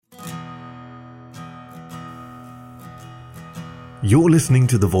You're listening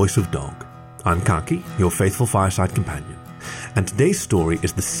to The Voice of Dog. I'm Kaki, your faithful fireside companion, and today's story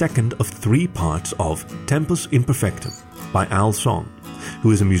is the second of 3 parts of Tempus Imperfectum by Al Song,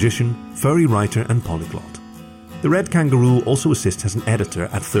 who is a musician, furry writer, and polyglot. The Red Kangaroo also assists as an editor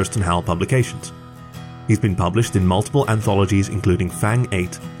at Thurston Howell Publications. He's been published in multiple anthologies including Fang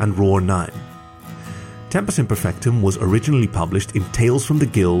 8 and Roar 9. Tempus Imperfectum was originally published in Tales from the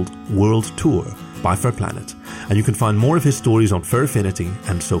Guild World Tour by Fur Planet, and you can find more of his stories on Fur Affinity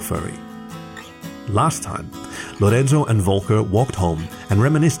and So Furry. Last time, Lorenzo and Volker walked home and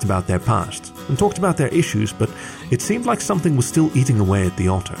reminisced about their past and talked about their issues, but it seemed like something was still eating away at the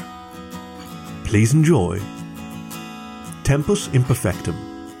otter. Please enjoy Tempus Imperfectum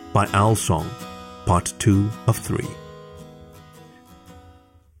by Al Song, Part 2 of 3.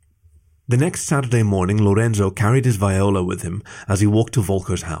 The next Saturday morning, Lorenzo carried his viola with him as he walked to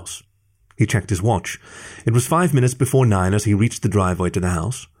Volker's house. He checked his watch. It was 5 minutes before 9 as he reached the driveway to the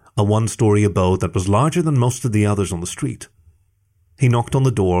house, a 1-story abode that was larger than most of the others on the street. He knocked on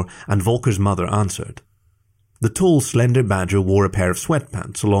the door, and Volker's mother answered. The tall, slender badger wore a pair of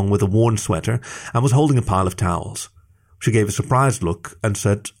sweatpants along with a worn sweater and was holding a pile of towels. She gave a surprised look and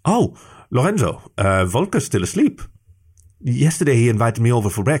said, "Oh, Lorenzo, Volker's still asleep. Yesterday he invited me over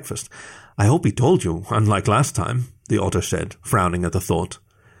for breakfast. I hope he told you, unlike last time," the otter said, frowning at the thought.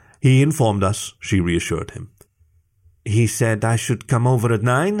 "He informed us," she reassured him. "He said I should come over at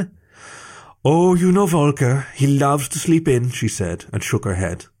 9? "Oh, you know Volker. He loves to sleep in," she said, and shook her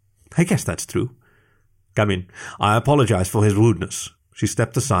head. "I guess that's true." "Come in. I apologize for his rudeness." She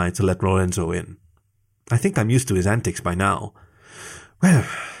stepped aside to let Lorenzo in. "I think I'm used to his antics by now." "Well,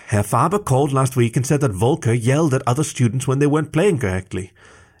 Herr Faber called last week and said that Volker yelled at other students when they weren't playing correctly.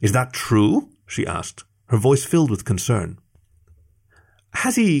 Is that true?" she asked, her voice filled with concern.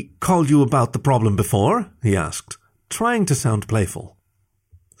 "Has he called you about the problem before?" he asked, trying to sound playful.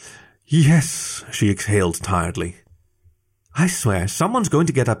 "Yes," she exhaled tiredly. "I swear, someone's going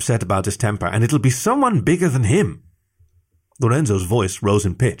to get upset about his temper, and it'll be someone bigger than him." Lorenzo's voice rose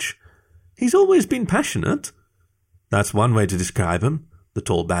in pitch. "He's always been passionate." "That's one way to describe him," the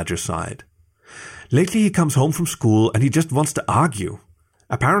tall badger sighed. "Lately he comes home from school and he just wants to argue.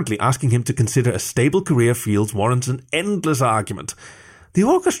 Apparently asking him to consider a stable career field warrants an endless argument. The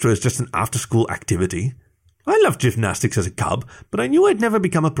orchestra is just an after-school activity. I loved gymnastics as a cub, but I knew I'd never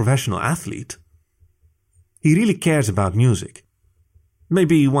become a professional athlete. He really cares about music.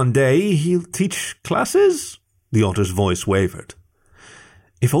 Maybe one day he'll teach classes?" The otter's voice wavered.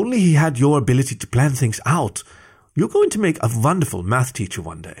 "If only he had your ability to plan things out. You're going to make a wonderful math teacher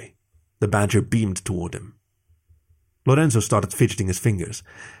one day." The badger beamed toward him. Lorenzo started fidgeting his fingers.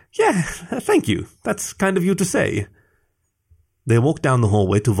 "Yeah, thank you. That's kind of you to say." They walked down the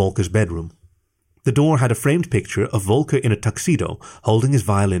hallway to Volker's bedroom. The door had a framed picture of Volker in a tuxedo holding his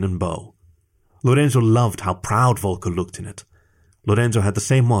violin and bow. Lorenzo loved how proud Volker looked in it. Lorenzo had the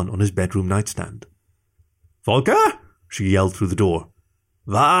same one on his bedroom nightstand. "Volker?" she yelled through the door.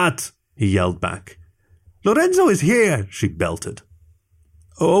 "What?" he yelled back. "Lorenzo is here," she belted.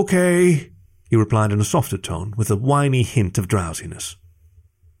 "Okay," he replied in a softer tone with a whiny hint of drowsiness.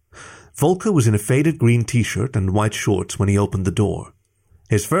 Volker was in a faded green t-shirt and white shorts when he opened the door.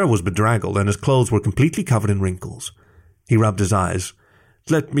 His fur was bedraggled and his clothes were completely covered in wrinkles. He rubbed his eyes.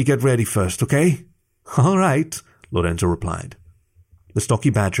 "Let me get ready first, okay?" "All right," Lorenzo replied. The stocky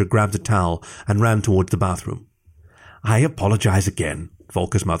badger grabbed a towel and ran toward the bathroom. "I apologize again,"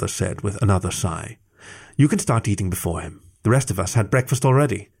 Volker's mother said with another sigh. "You can start eating before him. The rest of us had breakfast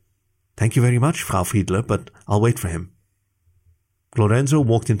already." "Thank you very much, Frau Fiedler, but I'll wait for him." Lorenzo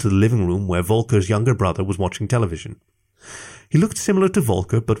walked into the living room where Volker's younger brother was watching television. He looked similar to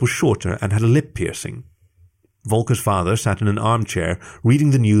Volker but was shorter and had a lip piercing. Volker's father sat in an armchair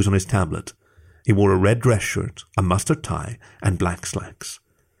reading the news on his tablet. He wore a red dress shirt, a mustard tie, and black slacks.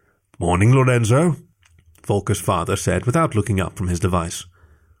 "Morning, Lorenzo," Volker's father said without looking up from his device.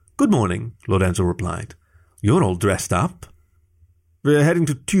 "Good morning," Lorenzo replied. "You're all dressed up." "We're heading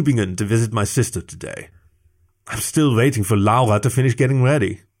to Tübingen to visit my sister today. I'm still waiting for Laura to finish getting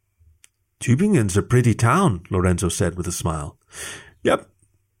ready." "Tübingen's a pretty town," Lorenzo said with a smile. "Yep."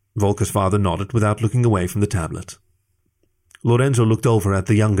 Volker's father nodded without looking away from the tablet. Lorenzo looked over at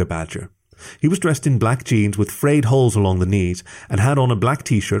the younger badger. He was dressed in black jeans with frayed holes along the knees and had on a black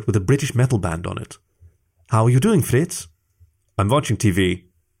t-shirt with a British metal band on it. "How are you doing, Fritz?" "I'm watching TV,"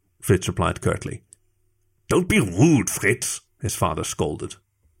 Fritz replied curtly. "Don't be rude, Fritz," his father scolded.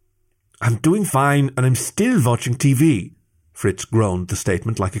 "I'm doing fine, and I'm still watching TV," Fritz groaned the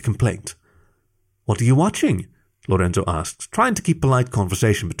statement like a complaint. "What are you watching?" Lorenzo asked, trying to keep polite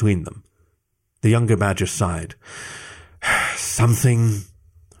conversation between them. The younger badger sighed. Something...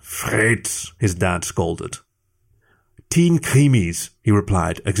 Fritz, his dad scolded. Teen Krimis, he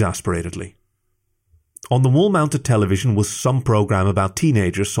replied exasperatedly. On the wall-mounted television was some program about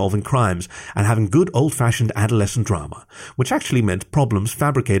teenagers solving crimes and having good old-fashioned adolescent drama, which actually meant problems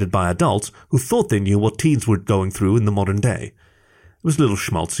fabricated by adults who thought they knew what teens were going through in the modern day. It was a little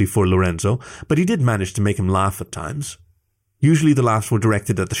schmaltzy for Lorenzo, but he did manage to make him laugh at times. Usually the laughs were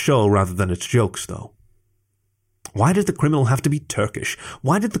directed at the show rather than its jokes, though. Why did the criminal have to be Turkish?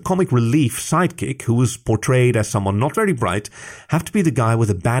 Why did the comic relief sidekick, who was portrayed as someone not very bright, have to be the guy with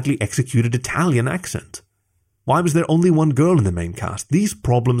a badly executed Italian accent? Why was there only one girl in the main cast? These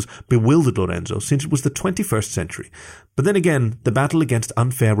problems bewildered Lorenzo since it was the 21st century. But then again, the battle against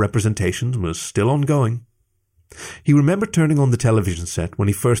unfair representation was still ongoing. He remembered turning on the television set when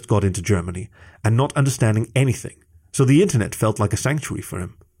he first got into Germany and not understanding anything, so the internet felt like a sanctuary for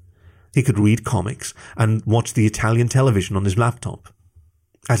him. He could read comics and watch the Italian television on his laptop.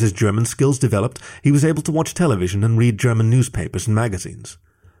 As his German skills developed, he was able to watch television and read German newspapers and magazines.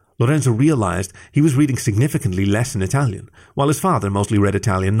 Lorenzo realized he was reading significantly less in Italian, while his father mostly read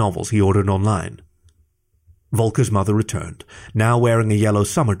Italian novels he ordered online. Volker's mother returned, now wearing a yellow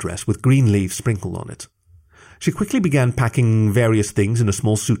summer dress with green leaves sprinkled on it. She quickly began packing various things in a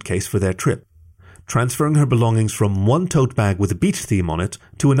small suitcase for their trip, transferring her belongings from one tote bag with a beach theme on it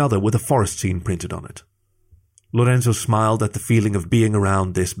to another with a forest scene printed on it. Lorenzo smiled at the feeling of being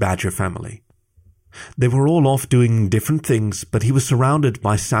around this Badger family. They were all off doing different things, but he was surrounded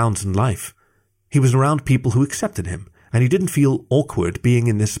by sounds and life. He was around people who accepted him, and he didn't feel awkward being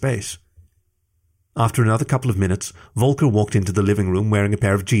in this space. After another couple of minutes, Volker walked into the living room wearing a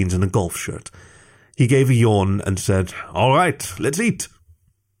pair of jeans and a golf shirt. He gave a yawn and said, "All right, let's eat."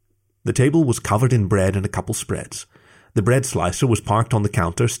 The table was covered in bread and a couple spreads. The bread slicer was parked on the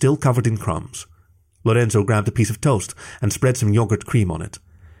counter, still covered in crumbs. Lorenzo grabbed a piece of toast and spread some yogurt cream on it.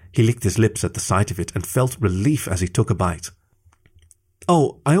 He licked his lips at the sight of it and felt relief as he took a bite.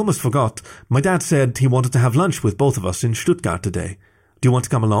 "Oh, I almost forgot. My dad said he wanted to have lunch with both of us in Stuttgart today. Do you want to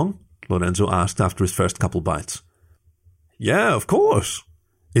come along?" Lorenzo asked after his first couple bites. "Yeah, of course."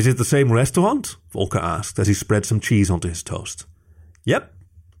 "Is it the same restaurant?" Volker asked as he spread some cheese onto his toast. "Yep."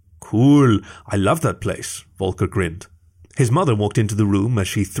 "Cool. I love that place," Volker grinned. His mother walked into the room as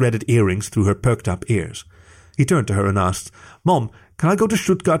she threaded earrings through her perked-up ears. He turned to her and asked, "Mom, can I go to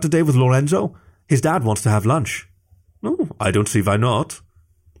Stuttgart today with Lorenzo? His dad wants to have lunch." "Oh, I don't see why not."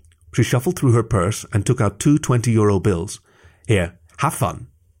 She shuffled through her purse and took out 2 20-euro bills. "Here, have fun."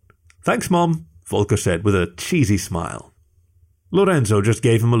 "Thanks, Mom," Volker said with a cheesy smile. Lorenzo just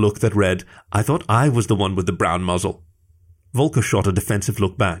gave him a look that read, "I thought I was the one with the brown muzzle." Volker shot a defensive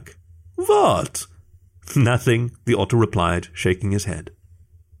look back. "What?" "Nothing," the otter replied, shaking his head.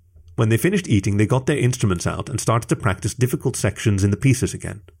 When they finished eating, they got their instruments out and started to practice difficult sections in the pieces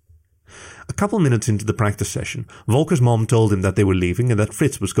again. A couple minutes into the practice session, Volker's mom told him that they were leaving and that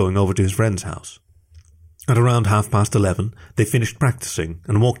Fritz was going over to his friend's house. At around 11:30, they finished practicing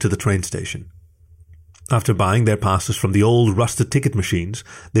and walked to the train station. After buying their passes from the old rusted ticket machines,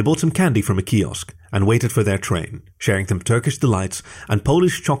 they bought some candy from a kiosk and waited for their train, sharing them Turkish delights and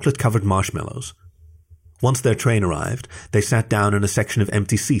Polish chocolate-covered marshmallows. Once their train arrived, they sat down in a section of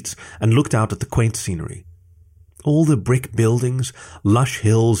empty seats and looked out at the quaint scenery. All the brick buildings, lush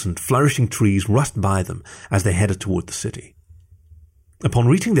hills, and flourishing trees rushed by them as they headed toward the city. Upon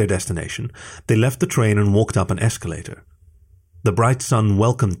reaching their destination, they left the train and walked up an escalator. The bright sun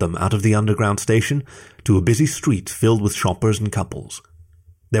welcomed them out of the underground station to a busy street filled with shoppers and couples.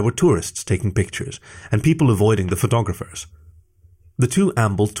 There were tourists taking pictures and people avoiding the photographers. The two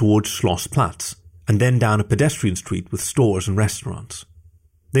ambled towards Schlossplatz and then down a pedestrian street with stores and restaurants.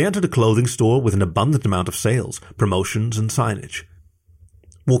 They entered a clothing store with an abundant amount of sales, promotions, and signage.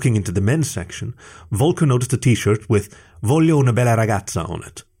 Walking into the men's section, Volker noticed a t-shirt with "Voglio una bella ragazza" on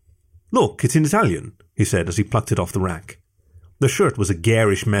it. "Look, it's in Italian," he said as he plucked it off the rack. The shirt was a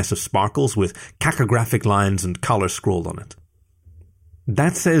garish mess of sparkles with cacographic lines and colors scrawled on it.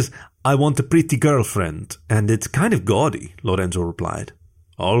 "That says, 'I want a pretty girlfriend,' and it's kind of gaudy," Lorenzo replied.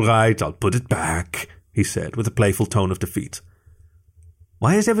 "All right, I'll put it back," he said with a playful tone of defeat.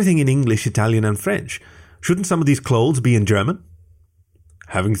 "Why is everything in English, Italian, and French? Shouldn't some of these clothes be in German?"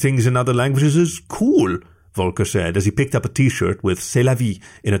 "Having things in other languages is cool," Volker said as he picked up a t-shirt with "C'est la vie"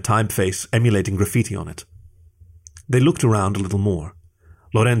 in a typeface emulating graffiti on it. They looked around a little more.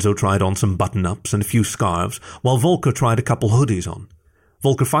 Lorenzo tried on some button-ups and a few scarves, while Volker tried a couple hoodies on.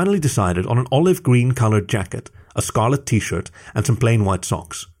 Volker finally decided on an olive-green-colored jacket, a scarlet t-shirt, and some plain white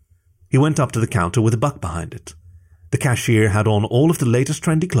socks. He went up to the counter with a buck behind it. The cashier had on all of the latest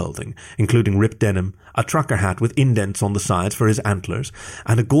trendy clothing, including ripped denim, a trucker hat with indents on the sides for his antlers,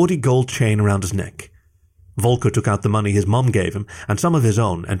 and a gaudy gold chain around his neck. Volker took out the money his mum gave him and some of his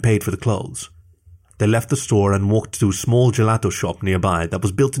own and paid for the clothes. They left the store and walked to a small gelato shop nearby that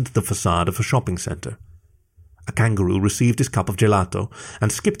was built into the facade of a shopping centre. A kangaroo received his cup of gelato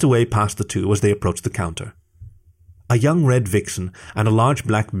and skipped away past the two as they approached the counter. A young red vixen and a large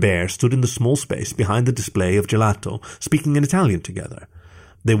black bear stood in the small space behind the display of gelato, speaking in Italian together.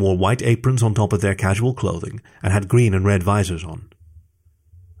 They wore white aprons on top of their casual clothing and had green and red visors on.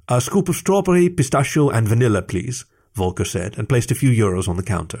 "A scoop of strawberry, pistachio, and vanilla, please," Volker said, and placed a few euros on the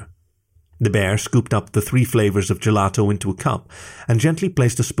counter. The bear scooped up the 3 flavors of gelato into a cup and gently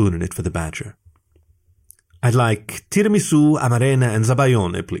placed a spoon in it for the badger. "I'd like tiramisu, amarena, and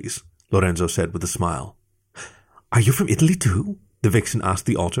zabaione, please," Lorenzo said with a smile. "Are you from Italy too?" the vixen asked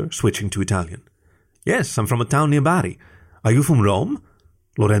the otter, switching to Italian. "Yes, I'm from a town near Bari. Are you from Rome?"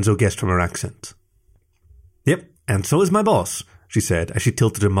 Lorenzo guessed from her accent. "Yep, and so is my boss," she said as she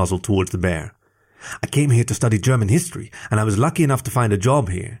tilted her muzzle towards the bear. "I came here to study German history, and I was lucky enough to find a job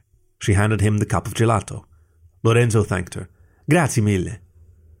here." She handed him the cup of gelato. Lorenzo thanked her. "Grazie mille."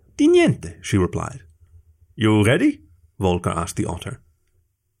 "Di niente," she replied. "You ready?" Volker asked the otter.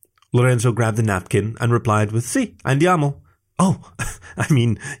 Lorenzo grabbed the napkin and replied with, "Si, andiamo." "Oh,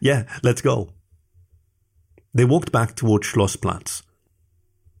 yeah, let's go." They walked back towards Schlossplatz.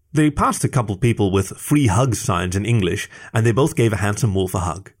 They passed a couple people with free hug signs in English, and they both gave a handsome wolf a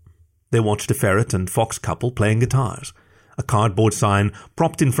hug. They watched a ferret and fox couple playing guitars. A cardboard sign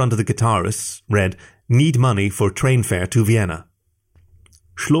propped in front of the guitarists read, "Need money for train fare to Vienna."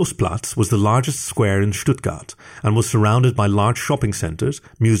 Schlossplatz was the largest square in Stuttgart and was surrounded by large shopping centres,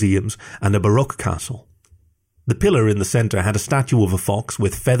 museums, and a Baroque castle. The pillar in the centre had a statue of a fox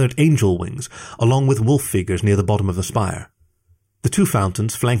with feathered angel wings, along with wolf figures near the bottom of the spire. The 2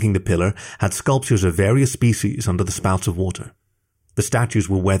 fountains flanking the pillar had sculptures of various species under the spouts of water. The statues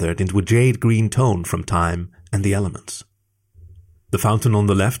were weathered into a jade-green tone from time and the elements. "The fountain on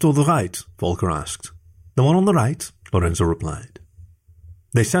the left or the right?" Volker asked. "The one on the right," Lorenzo replied.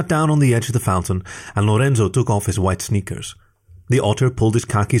 They sat down on the edge of the fountain, and Lorenzo took off his white sneakers. The otter pulled his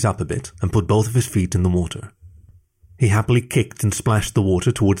khakis up a bit and put both of his feet in the water. He happily kicked and splashed the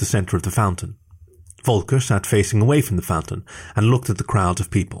water towards the centre of the fountain. Volker sat facing away from the fountain and looked at the crowds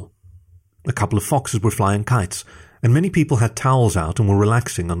of people. A couple of foxes were flying kites, and many people had towels out and were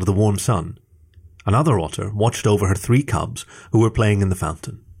relaxing under the warm sun. Another otter watched over her 3 cubs who were playing in the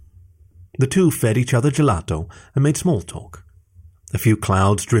fountain. The two fed each other gelato and made small talk. A few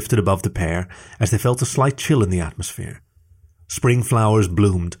clouds drifted above the pair as they felt a slight chill in the atmosphere. Spring flowers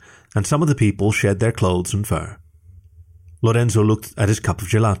bloomed, and some of the people shed their clothes and fur. Lorenzo looked at his cup of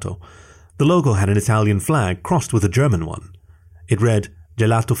gelato. The logo had an Italian flag crossed with a German one. It read,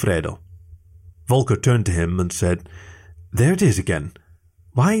 "Gelato Freddo." Volker turned to him and said, "There it is again.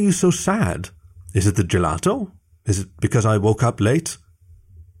 Why are you so sad? Is it the gelato? Is it because I woke up late?"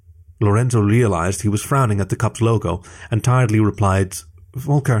 Lorenzo realized he was frowning at the cup's logo and tiredly replied,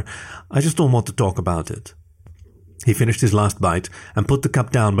 "Volker, I just don't want to talk about it." He finished his last bite and put the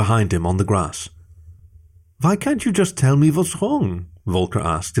cup down behind him on the grass. "Why can't you just tell me what's wrong?" Volker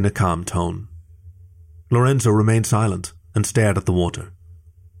asked in a calm tone. Lorenzo remained silent and stared at the water.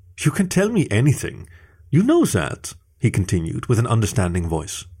 "You can tell me anything. You know that," he continued with an understanding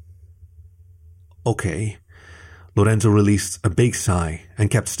voice. "Okay." Lorenzo released a big sigh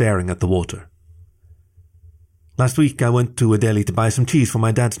and kept staring at the water. "Last week I went to a deli to buy some cheese for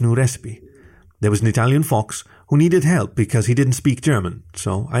my dad's new recipe. There was an Italian fox who needed help because he didn't speak German,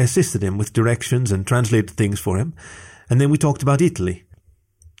 so I assisted him with directions and translated things for him, and then we talked about Italy.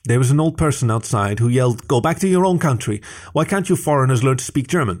 There was an old person outside who yelled, 'Go back to your own country. Why can't you foreigners learn to speak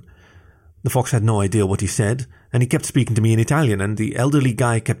German?' The fox had no idea what he said, and he kept speaking to me in Italian, and the elderly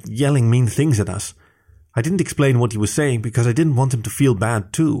guy kept yelling mean things at us. I didn't explain what he was saying because I didn't want him to feel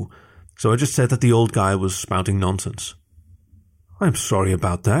bad too, so I just said that the old guy was spouting nonsense." "I'm sorry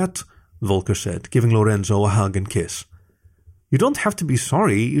about that," Volker said, giving Lorenzo a hug and kiss. "You don't have to be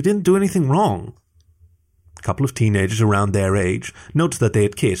sorry. You didn't do anything wrong." A couple of teenagers around their age noticed that they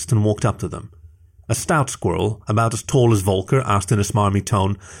had kissed and walked up to them. A stout squirrel, about as tall as Volker, asked in a smarmy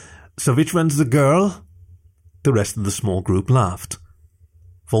tone, "So which one's the girl?" The rest of the small group laughed.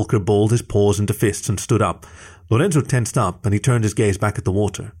 Volker balled his paws into fists and stood up. Lorenzo tensed up and he turned his gaze back at the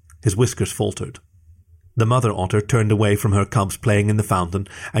water. His whiskers faltered. The mother otter turned away from her cubs playing in the fountain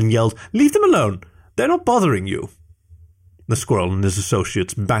and yelled, "Leave them alone! They're not bothering you!" The squirrel and his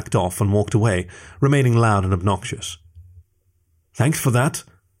associates backed off and walked away, remaining loud and obnoxious. "Thanks for that,"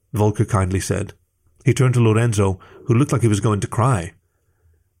 Volker kindly said. He turned to Lorenzo, who looked like he was going to cry.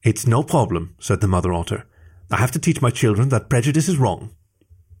 "It's no problem," said the mother otter. "I have to teach my children that prejudice is wrong."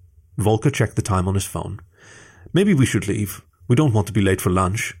 Volker checked the time on his phone. "Maybe we should leave. We don't want to be late for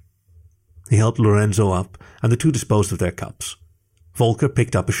lunch." He helped Lorenzo up, and the two disposed of their cups. Volker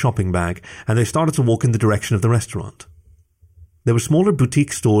picked up a shopping bag, and they started to walk in the direction of the restaurant. There were smaller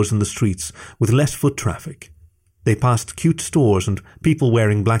boutique stores in the streets with less foot traffic. They passed cute stores and people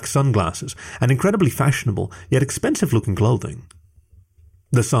wearing black sunglasses and incredibly fashionable yet expensive-looking clothing.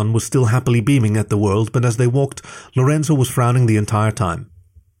 The sun was still happily beaming at the world, but as they walked, Lorenzo was frowning the entire time.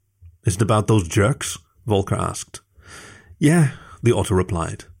 "Is it about those jerks?" Volker asked. "Yeah," the otter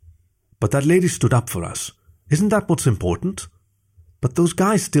replied. "But that lady stood up for us. Isn't that what's important?" "But those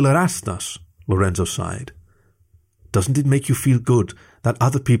guys still harassed us," Lorenzo sighed. "Doesn't it make you feel good that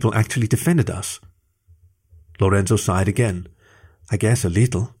other people actually defended us?" Lorenzo sighed again. "I guess a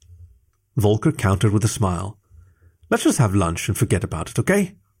little." Volker countered with a smile. "Let's just have lunch and forget about it,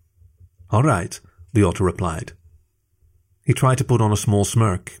 okay?" "All right," the otter replied. He tried to put on a small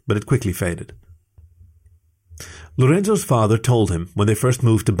smirk, but it quickly faded. Lorenzo's father told him when they first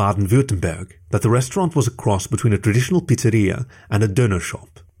moved to Baden-Württemberg that the restaurant was a cross between a traditional pizzeria and a döner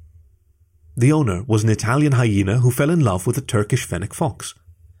shop. The owner was an Italian hyena who fell in love with a Turkish fennec fox.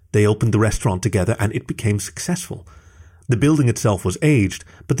 They opened the restaurant together and it became successful. The building itself was aged,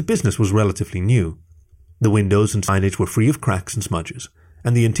 but the business was relatively new. The windows and signage were free of cracks and smudges,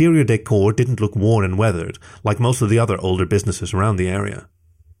 and the interior decor didn't look worn and weathered like most of the other older businesses around the area.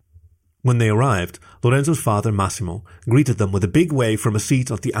 When they arrived, Lorenzo's father, Massimo, greeted them with a big wave from a seat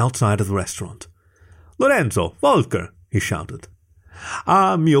at the outside of the restaurant. "Lorenzo, Volker," he shouted.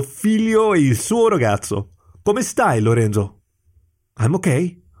 "Ah, mio figlio e il suo ragazzo. Come stai, Lorenzo?" "I'm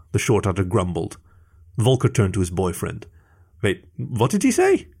okay," the short otter grumbled. Volker turned to his boyfriend. "Wait, what did he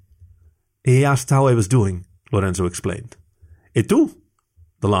say?" "He asked how I was doing," Lorenzo explained. "Et tu?"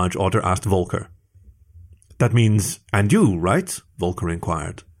 the large otter asked Volker. "That means, and you, right?" Volker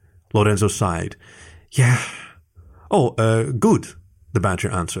inquired. Lorenzo sighed. "Yeah." "Oh, good," the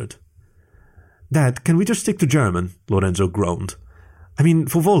badger answered. "Dad, can we just stick to German?" Lorenzo groaned. "I mean,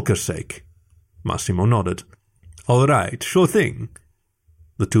 for Volker's sake." Massimo nodded. "All right, sure thing."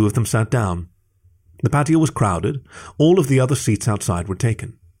 The two of them sat down. The patio was crowded. All of the other seats outside were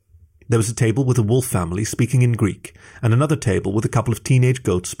taken. There was a table with a wolf family speaking in Greek, and another table with a couple of teenage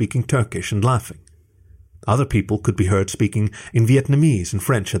goats speaking Turkish and laughing. Other people could be heard speaking in Vietnamese and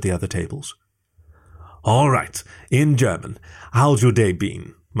French at the other tables. "All right, in German. How's your day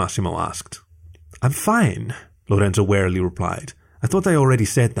been?" Massimo asked. "I'm fine," Lorenzo warily replied. "I thought I already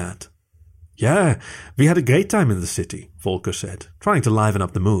said that." "Yeah, we had a great time in the city," Volker said, trying to liven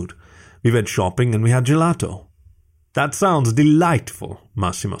up the mood. "We went shopping and we had gelato." "That sounds delightful,"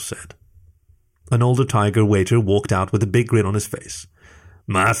 Massimo said. An older tiger waiter walked out with a big grin on his face.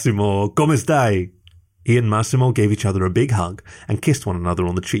 "Massimo, come stai?" He and Massimo gave each other a big hug and kissed one another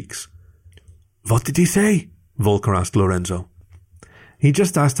on the cheeks. "What did he say?" Volker asked Lorenzo. "He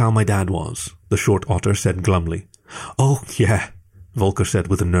just asked how my dad was," the short otter said glumly. "Oh, yeah," Volker said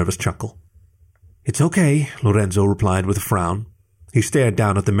with a nervous chuckle. "It's okay," Lorenzo replied with a frown. He stared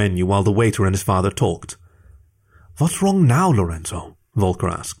down at the menu while the waiter and his father talked. "What's wrong now, Lorenzo?" Volker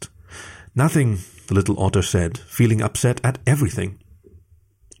asked. "Nothing," the little otter said, feeling upset at everything.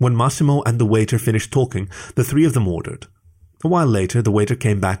 When Massimo and the waiter finished talking, the three of them ordered. A while later, the waiter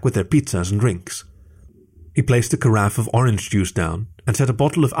came back with their pizzas and drinks. He placed a carafe of orange juice down and set a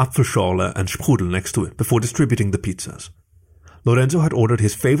bottle of Apfelschorle and Sprudel next to it before distributing the pizzas. Lorenzo had ordered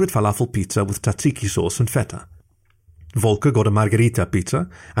his favorite falafel pizza with tzatziki sauce and feta. Volker got a margherita pizza,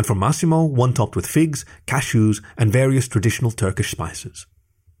 and for Massimo, one topped with figs, cashews, and various traditional Turkish spices.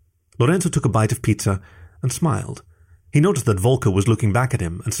 Lorenzo took a bite of pizza and smiled. He noticed that Volker was looking back at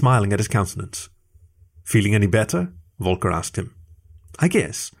him and smiling at his countenance. "Feeling any better?" Volker asked him. "I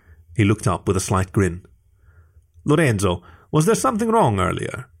guess." He looked up with a slight grin. "Lorenzo, was there something wrong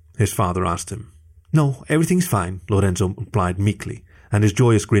earlier?" his father asked him. "No, everything's fine," Lorenzo replied meekly, and his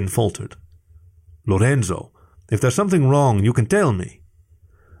joyous grin faltered. "Lorenzo, if there's something wrong, you can tell me."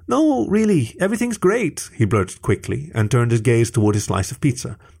 "No, really, everything's great," he blurted quickly and turned his gaze toward his slice of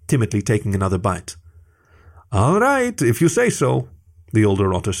pizza, timidly taking another bite. "All right, if you say so," the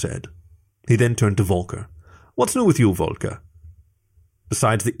older otter said. He then turned to Volker. "What's new with you, Volker?"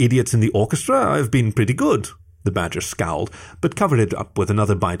 "Besides the idiots in the orchestra, I've been pretty good," the badger scowled, but covered it up with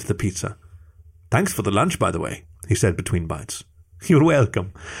another bite of the pizza. "Thanks for the lunch, by the way," he said between bites. "You're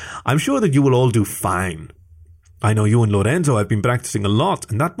welcome. I'm sure that you will all do fine. I know you and Lorenzo have been practicing a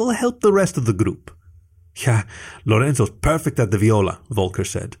lot, and that will help the rest of the group." "Yeah, Lorenzo's perfect at the viola," Volker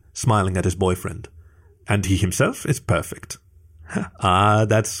said, smiling at his boyfriend. And he himself is perfect. Ah,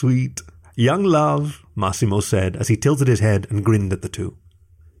 that's sweet. Young love, Massimo said as he tilted his head and grinned at the two.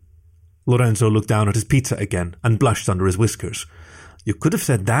 Lorenzo looked down at his pizza again and blushed under his whiskers. You could have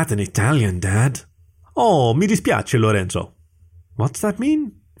said that in Italian, Dad. Oh, mi dispiace, Lorenzo. What's that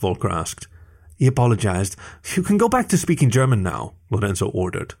mean? Volker asked. He apologized. You can go back to speaking German now, Lorenzo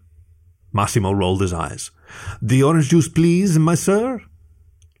ordered. Massimo rolled his eyes. The orange juice, please, my sir?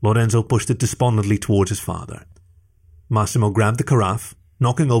 Lorenzo pushed it despondently towards his father. Massimo grabbed the carafe,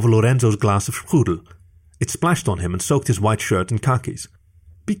 knocking over Lorenzo's glass of strudel. It splashed on him and soaked his white shirt and khakis.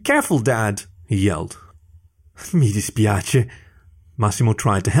 Be careful, Dad, he yelled. Mi dispiace. Massimo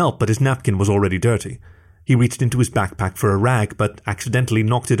tried to help, but his napkin was already dirty. He reached into his backpack for a rag, but accidentally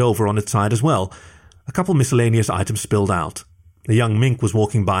knocked it over on its side as well. A couple miscellaneous items spilled out. A young mink was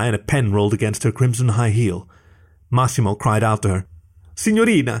walking by and a pen rolled against her crimson high heel. Massimo cried out to her,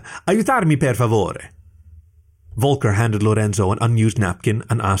 Signorina, aiutarmi per favore. Volker handed Lorenzo an unused napkin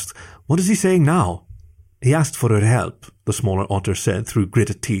and asked, What is he saying now? He asked for her help, the smaller otter said through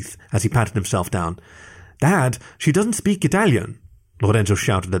gritted teeth as he patted himself down. Dad, she doesn't speak Italian, Lorenzo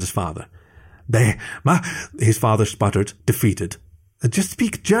shouted at his father. His father sputtered, defeated. Just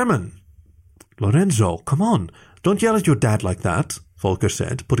speak German. Lorenzo, come on, don't yell at your dad like that, Volker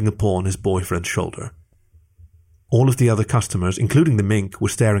said, putting a paw on his boyfriend's shoulder. All of the other customers, including the mink, were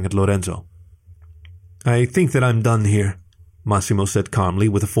staring at Lorenzo. I think that I'm done here, Massimo said calmly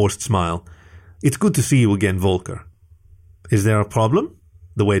with a forced smile. It's good to see you again, Volker. Is there a problem?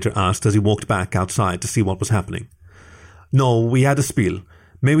 The waiter asked as he walked back outside to see what was happening. No, we had a spill.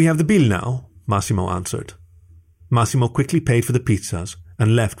 May we have the bill now? Massimo answered. Massimo quickly paid for the pizzas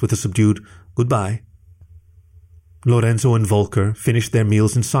and left with a subdued goodbye. Lorenzo and Volker finished their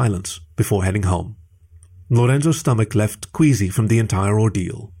meals in silence before heading home. Lorenzo's stomach left queasy from the entire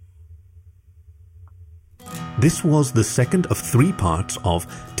ordeal. This was the second of 3 parts of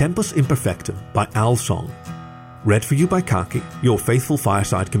Tempus Imperfectum by Al Song. Read for you by Kaki, your faithful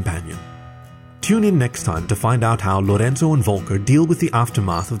fireside companion. Tune in next time to find out how Lorenzo and Volker deal with the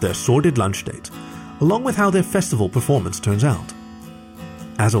aftermath of their sordid lunch date, along with how their festival performance turns out.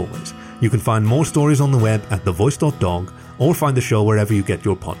 As always, you can find more stories on the web at thevoice.dog or find the show wherever you get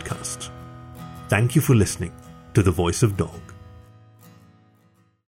your podcasts. Thank you for listening to The Voice of Dog.